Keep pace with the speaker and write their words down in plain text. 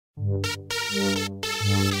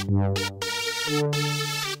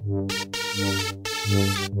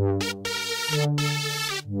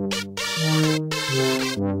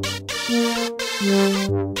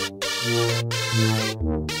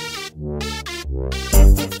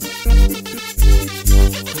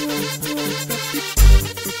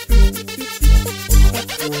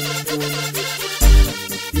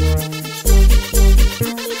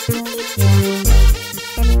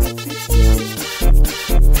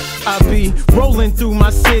I be rolling through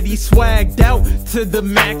my city, swagged out to the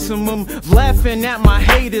maximum, laughing at my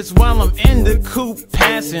haters while I'm in the coupe,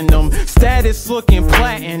 passing them. Status looking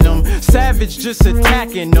platinum, savage just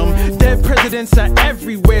attacking them. Dead presidents are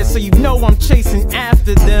everywhere, so you know I'm chasing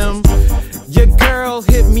after them. Your girl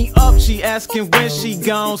hit me up, she asking when she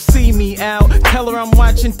gon' see me out. Tell her I'm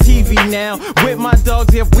watching TV now, with my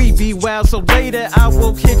dogs, yeah, we be wild. So later I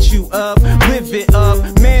will hit you up, live it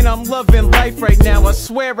up. Man, I'm loving life right now, I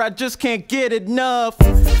swear I just can't get enough.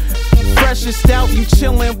 Freshest out, you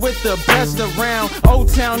chillin' with the best around. Old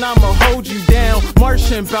Town, I'ma hold you down.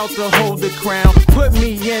 Martian bout to hold the crown. Put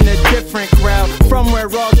me in a different crowd, from where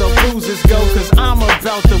all the losers go. Cause I'm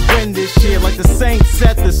about to win this year, like the Saints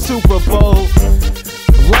at the Super Bowl.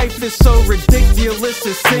 Life is so ridiculous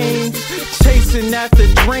it seems, chasing after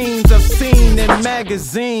dreams I've seen in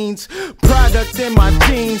magazines. Product in my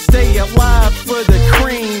jeans, stay alive for the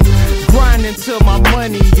cream. Grinding till my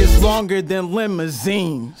money is longer than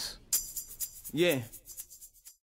limousines. Yeah.